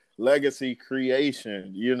about legacy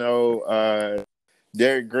creation.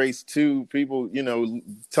 Derek Grace too. People,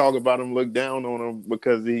 talk about him, look down on him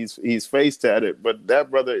because he's face tatted, but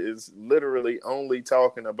that brother is literally only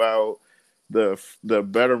talking about the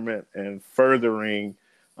betterment and furthering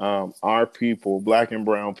our people, black and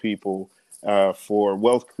brown people, for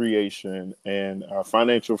wealth creation and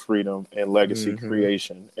financial freedom and legacy hmm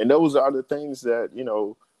creation. And those are the things that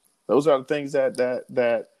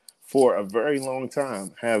for a very long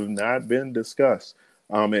time have not been discussed.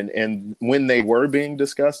 And when they were being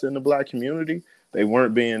discussed in the black community, they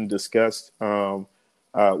weren't being discussed uh,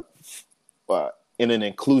 in an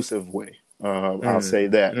inclusive way. I'll mm, say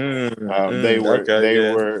that they were okay, they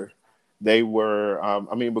yeah, were they were.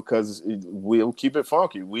 I mean, because we'll keep it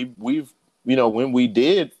funky. We've when we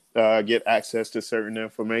did get access to certain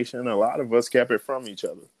information, a lot of us kept it from each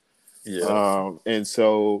other. yeah, And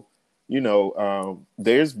so,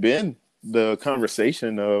 there's been the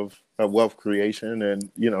conversation of wealth creation,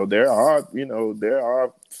 and there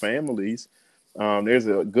are families. There's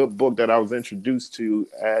a good book that I was introduced to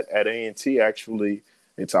at A&T. Actually,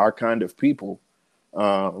 it's Our Kind of People,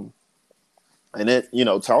 um, and it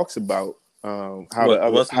talks about how the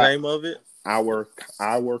other what's the how name of it?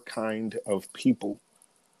 our kind of people.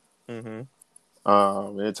 Mm-hmm.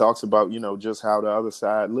 And it talks about just how the other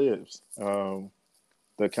side lives.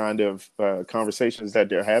 The kind of conversations that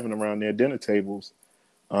they're having around their dinner tables.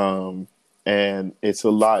 Um, and it's a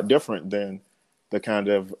lot different than the kind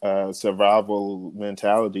of survival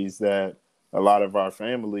mentalities that a lot of our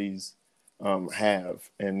families have,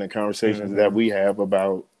 and the conversations that Mm-hmm. we have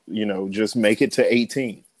about, just make it to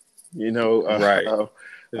 18, Right.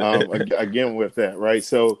 again with that, right?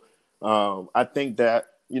 So I think that,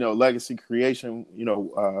 legacy creation,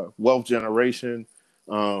 wealth generation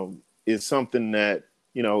is something that,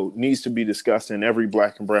 needs to be discussed in every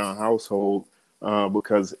black and brown household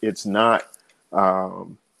because it's not,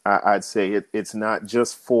 I'd say it's not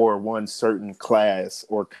just for one certain class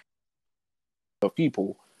or of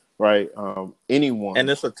people, right? And Anyone,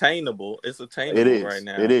 it's attainable. It's it attainable right is, it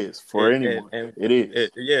now. is for anyone, And it is,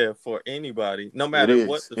 yeah, for anybody, no it matter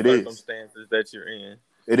what is, the it is. circumstances that you're in.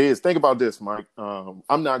 It is. Think about this, Mike.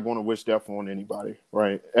 I'm not going to wish death on anybody,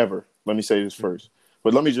 right? Ever. Let me say this first.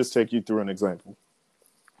 But let me just take you through an example,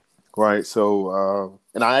 right? So,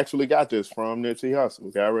 and I actually got this from Nipsey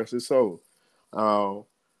Hussle. God rest his soul. Uh,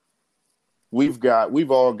 we've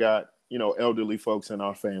all got, elderly folks in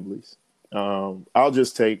our families. I'll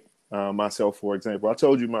just take myself for example. I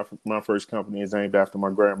told you my first company is named after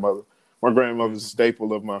my grandmother. My grandmother's a Mm-hmm.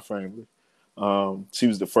 staple of my family. She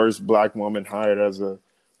was the first black woman hired as a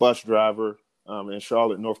bus driver in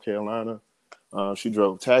Charlotte, North Carolina. She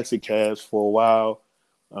drove taxi cabs for a while.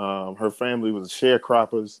 Her family was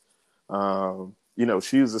sharecroppers.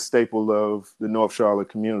 She was a staple of the North Charlotte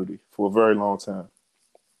community for a very long time.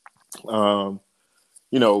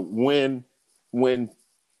 you know, when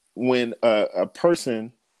a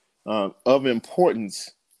person of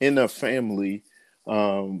importance in a family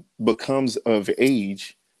becomes of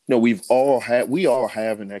age, you know, we all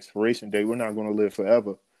have an expiration date. We're not going to live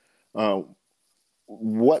forever. Uh,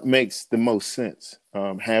 what makes the most sense?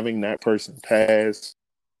 Having that person pass,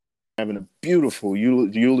 having a beautiful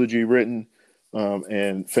eulogy written,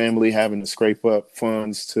 and family having to scrape up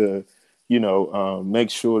funds to, make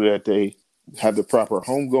sure that they have the proper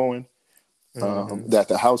home going, Mm-hmm. that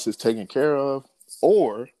the house is taken care of,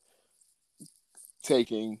 or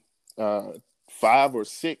taking uh, five or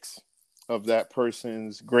six of that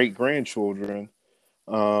person's great grandchildren,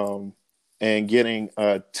 um, and getting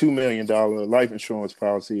a $2 million life insurance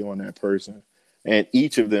policy on that person, and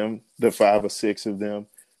each of them, the five or six of them,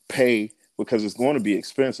 pay, because it's going to be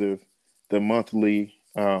expensive, the monthly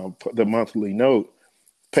note,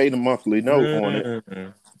 pay the monthly note on it,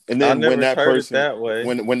 Mm. and I then never heard it that way.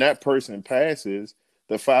 when that person passes,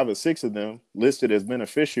 the five or six of them listed as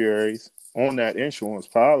beneficiaries on that insurance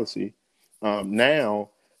policy, now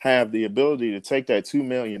have the ability to take that $2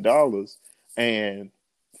 million and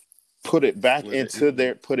Split it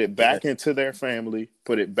evenly. put it Yeah. back into their family,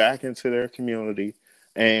 put it back into their community,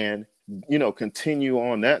 and continue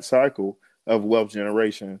on that cycle of wealth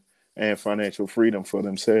generation and financial freedom for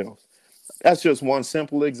themselves. That's just one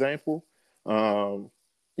simple example, um,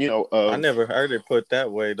 I of never heard it put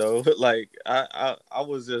that way though. Like I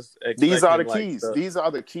was just these are the expecting like keys. the These are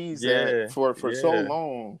the keys that yeah, for so yeah.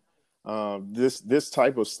 long, this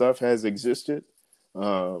type of stuff has existed.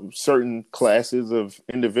 Certain classes of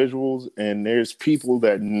individuals, and there's people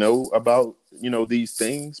that know about these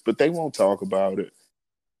things, but they won't talk about it.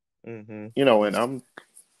 Mm-hmm. And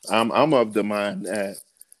I'm of the mind that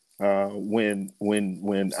when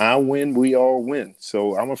I win, we all win.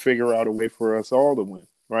 So I'm gonna figure out a way for us all to win,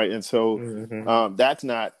 right? And so Mm-hmm. that's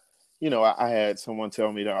not, I had someone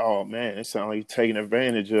tell me that, oh man, it sounds like you're taking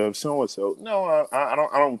advantage of so and so. No, I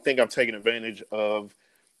don't. I don't think I'm taking advantage of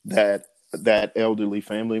that elderly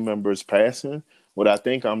family member's passing. What I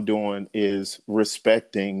think I'm doing is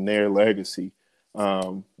respecting their legacy,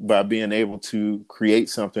 by being able to create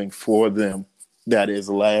something for them that is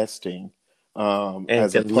lasting, And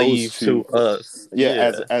as can opposed leave to to, us.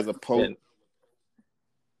 yeah, Yeah. as opposed,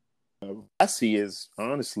 And I see is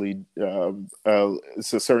honestly,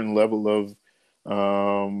 it's a certain level of,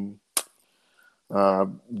 um,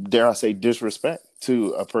 dare I say, disrespect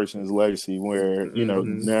to a person's legacy, where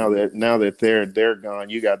mm-hmm. now that they're gone,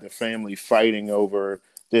 you got the family fighting over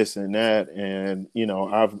this and that. And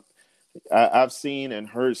I've seen and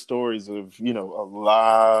heard stories of a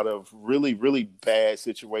lot of really really bad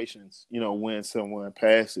situations, when someone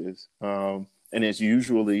passes, and it's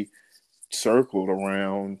usually circled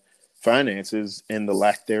around finances and the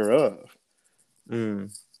lack thereof.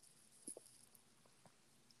 Mm.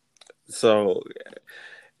 So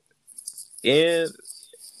in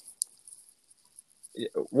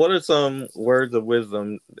what are some words of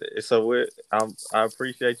wisdom? So I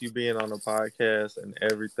appreciate you being on the podcast and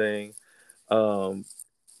everything. Um,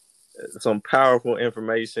 some powerful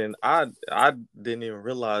information. I didn't even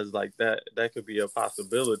realize like that could be a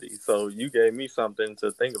possibility. So you gave me something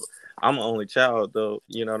to think about. I'm an only child though,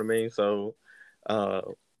 you know what I mean? So uh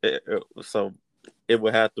so it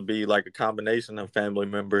would have to be like a combination of family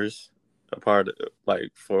members, a part of, like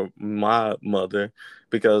for my mother,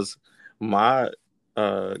 because my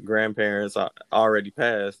grandparents are already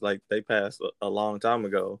passed, like they passed a long time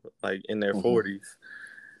ago, like in their Mm-hmm. 40s.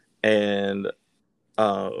 And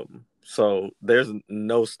so there's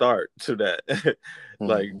no start to that.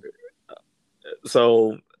 Like, Mm-hmm.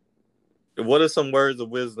 so what are some words of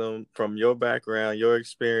wisdom from your background, your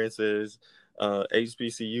experiences,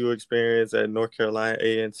 HBCU experience at North Carolina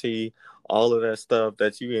A&T, all of that stuff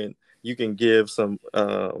that you can give some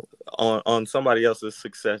on somebody else's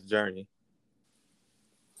success journey?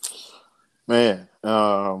 Man,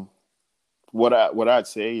 what I'd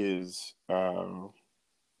say is,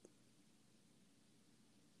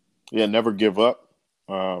 yeah, never give up.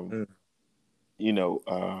 Um,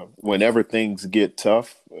 Mm, Whenever things get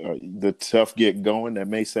tough, the tough get going. That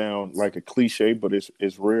may sound like a cliche, but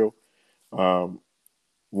it's real. Um,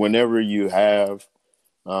 Whenever you have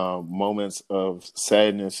moments of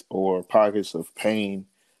sadness or pockets of pain,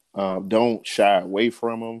 don't shy away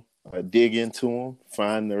from them. Dig into them,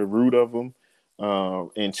 find the root of them,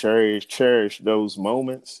 and cherish those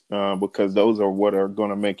moments, because those are what are going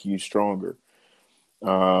to make you stronger.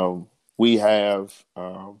 We have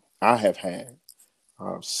I have had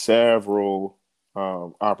several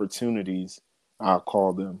opportunities, I'll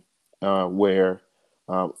call them, where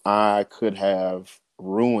I could have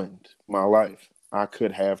ruined my life. I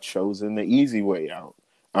could have chosen the easy way out.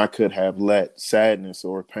 I could have let sadness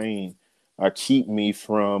or pain keep me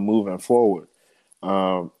from moving forward.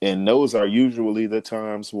 And those are usually the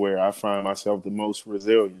times where I find myself the most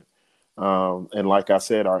resilient. And like I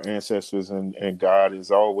said, our ancestors and God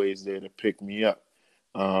is always there to pick me up.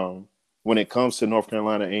 Um, when it comes to North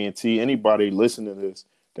Carolina A&T, anybody listening to this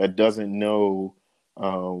that doesn't know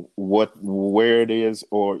where it is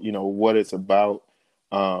or what it's about,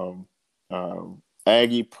 um,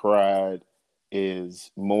 Aggie Pride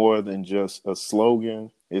is more than just a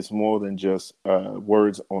slogan. It's more than just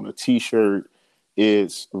words on a T-shirt.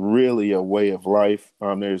 It's really a way of life.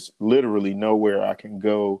 There's literally nowhere I can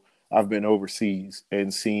go. I've been overseas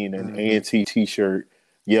and seen an Mm-hmm. A&T T-shirt,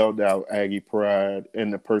 yelled out Aggie Pride,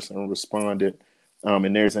 and the person responded,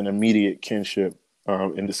 and there's an immediate kinship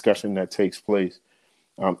and discussion that takes place.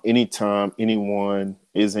 Anytime anyone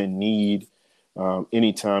is in need,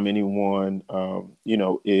 anytime anyone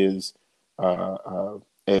is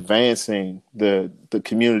advancing, the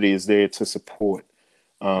community is there to support.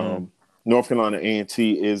 Mm. North Carolina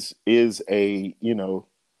A&T is a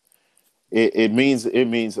it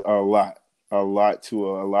means a lot to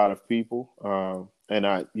a lot of people. And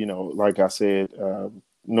I like I said,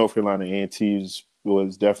 North Carolina A&T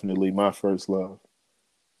was definitely my first love.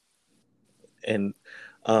 And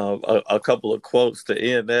a couple of quotes to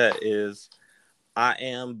end that is, I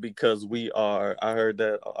am because we are. I heard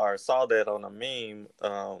that or saw that on a meme.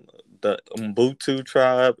 The Ubuntu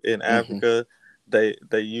tribe in Hmm. Africa, they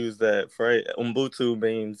use that phrase. Ubuntu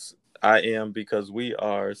means I am because we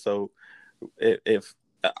are. So if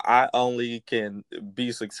I only can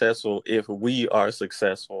be successful if we are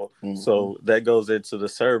successful. Hmm. So that goes into the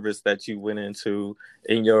service that you went into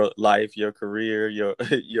in your life, your career, your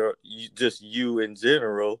just you in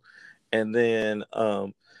general. And then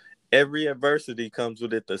every adversity comes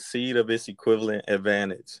with it the seed of its equivalent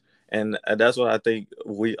advantage. And that's what I think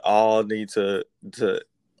we all need to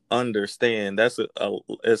understand. That's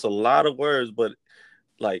it's a lot of words, but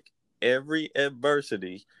like every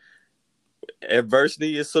adversity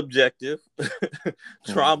is subjective.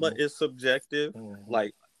 Trauma Hmm. is subjective. Hmm.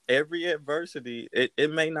 Like every adversity,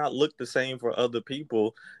 it may not look the same for other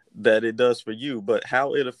people that it does for you, but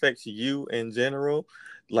how it affects you in general,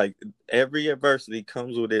 like every adversity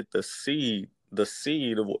comes with it the seed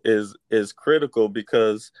is critical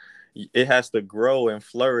because it has to grow and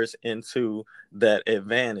flourish into that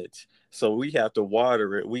advantage. So we have to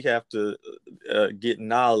water it. We have to get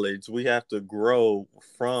knowledge. We have to grow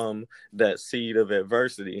from that seed of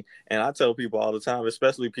adversity. And I tell people all the time,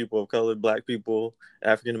 especially people of color, Black people,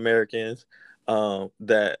 African Americans,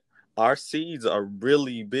 that our seeds are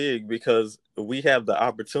really big because we have the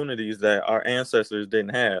opportunities that our ancestors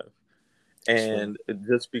didn't have. Sure. And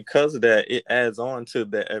just because of that, it adds on to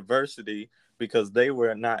the adversity because they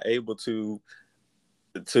were not able to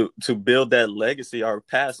build that legacy or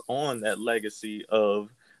pass on that legacy of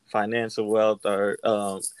financial wealth or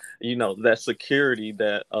that security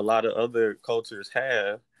that a lot of other cultures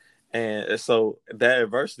have. And so that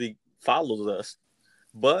adversity follows us,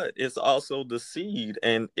 but it's also the seed,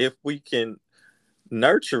 and if we can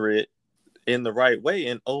nurture it in the right way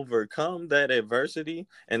and overcome that adversity,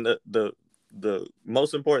 and the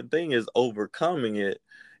most important thing is overcoming it.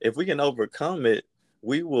 If we can overcome it,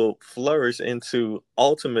 we will flourish into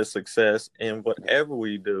ultimate success in whatever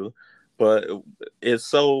we do. But it's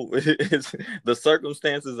the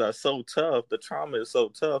circumstances are so tough, the trauma is so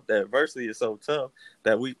tough, the adversity is so tough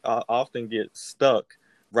that we often get stuck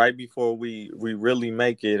right before we really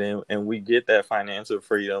make it, and we get that financial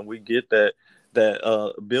freedom, we get that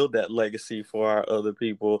build that legacy for our other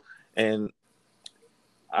people. And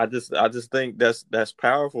I just think that's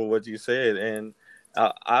powerful what you said. And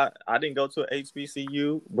I didn't go to a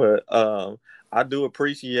HBCU, but I do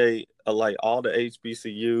appreciate like all the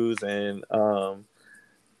HBCUs and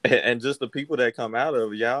just the people that come out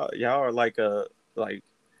of y'all are like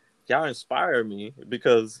y'all inspire me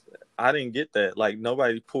because I didn't get that. Like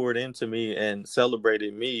nobody poured into me and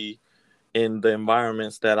celebrated me in the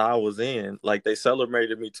environments that I was in. Like they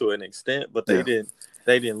celebrated me to an extent, but they Yeah.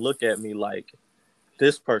 didn't look at me like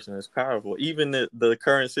this person is powerful. Even the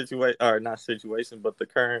current situation, or not situation, but the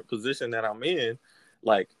current position that I'm in,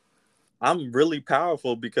 like I'm really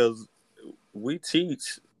powerful because we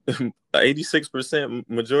teach 86%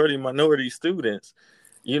 majority minority students,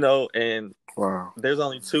 and Wow. there's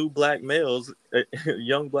only two black males,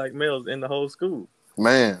 young black males in the whole school.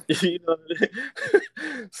 Man. you know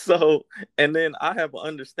so, and then I have an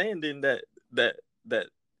understanding that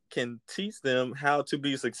can teach them how to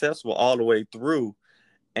be successful all the way through.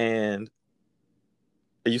 And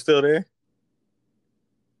are you still there?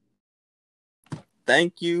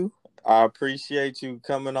 thank you. I appreciate you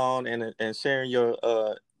coming on and sharing your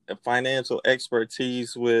financial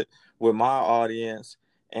expertise with my audience.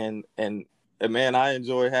 And man, I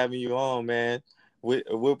enjoy having you on, man.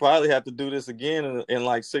 We'll probably have to do this again in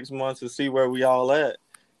like 6 months to see where we all at.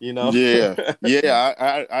 You know. Yeah,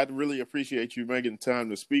 yeah. I'd really appreciate you making time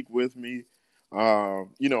to speak with me. And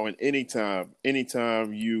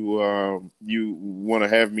anytime you want to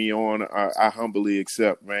have me on, I humbly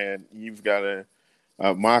accept, man. You've got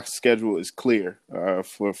my schedule is clear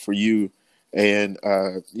for you, and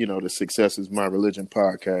the Success is My Religion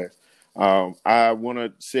podcast. I want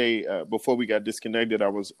to say before we got disconnected, I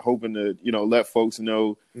was hoping to let folks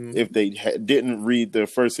know if they didn't read the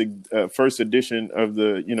first edition of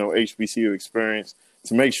the HBCU experience,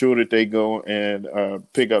 to make sure that they go and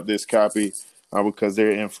pick up this copy because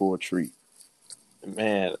they're in for a treat.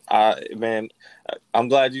 Man, I'm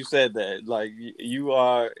glad you said that. Like, you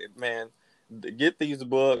are, man. Get these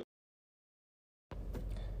books.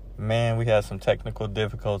 Man, we had some technical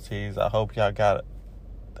difficulties. I hope y'all got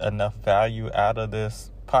enough value out of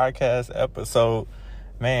this podcast episode.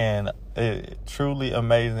 Man, truly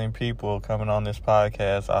amazing people coming on this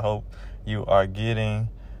podcast. I hope you are getting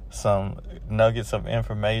some nuggets of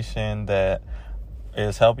information that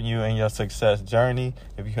is helping you in your success journey.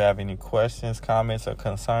 If you have any questions, comments, or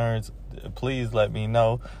concerns, please let me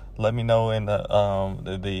know. Let me know in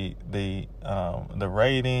the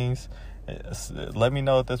ratings. Let me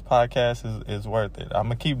know if this podcast is worth it. I'm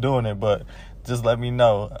gonna keep doing it, but just let me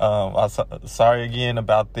know. Sorry again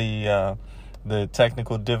about the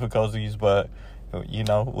technical difficulties, but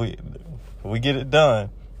we get it done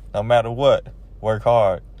no matter what. Work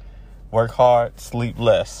hard, sleep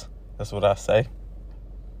less. That's what I say.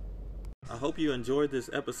 I hope you enjoyed this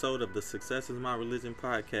episode of the Success is My Religion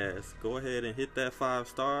podcast. Go ahead and hit that 5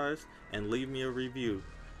 stars and leave me a review.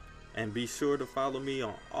 And be sure to follow me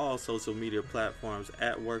on all social media platforms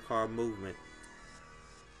at Work Hard Movement.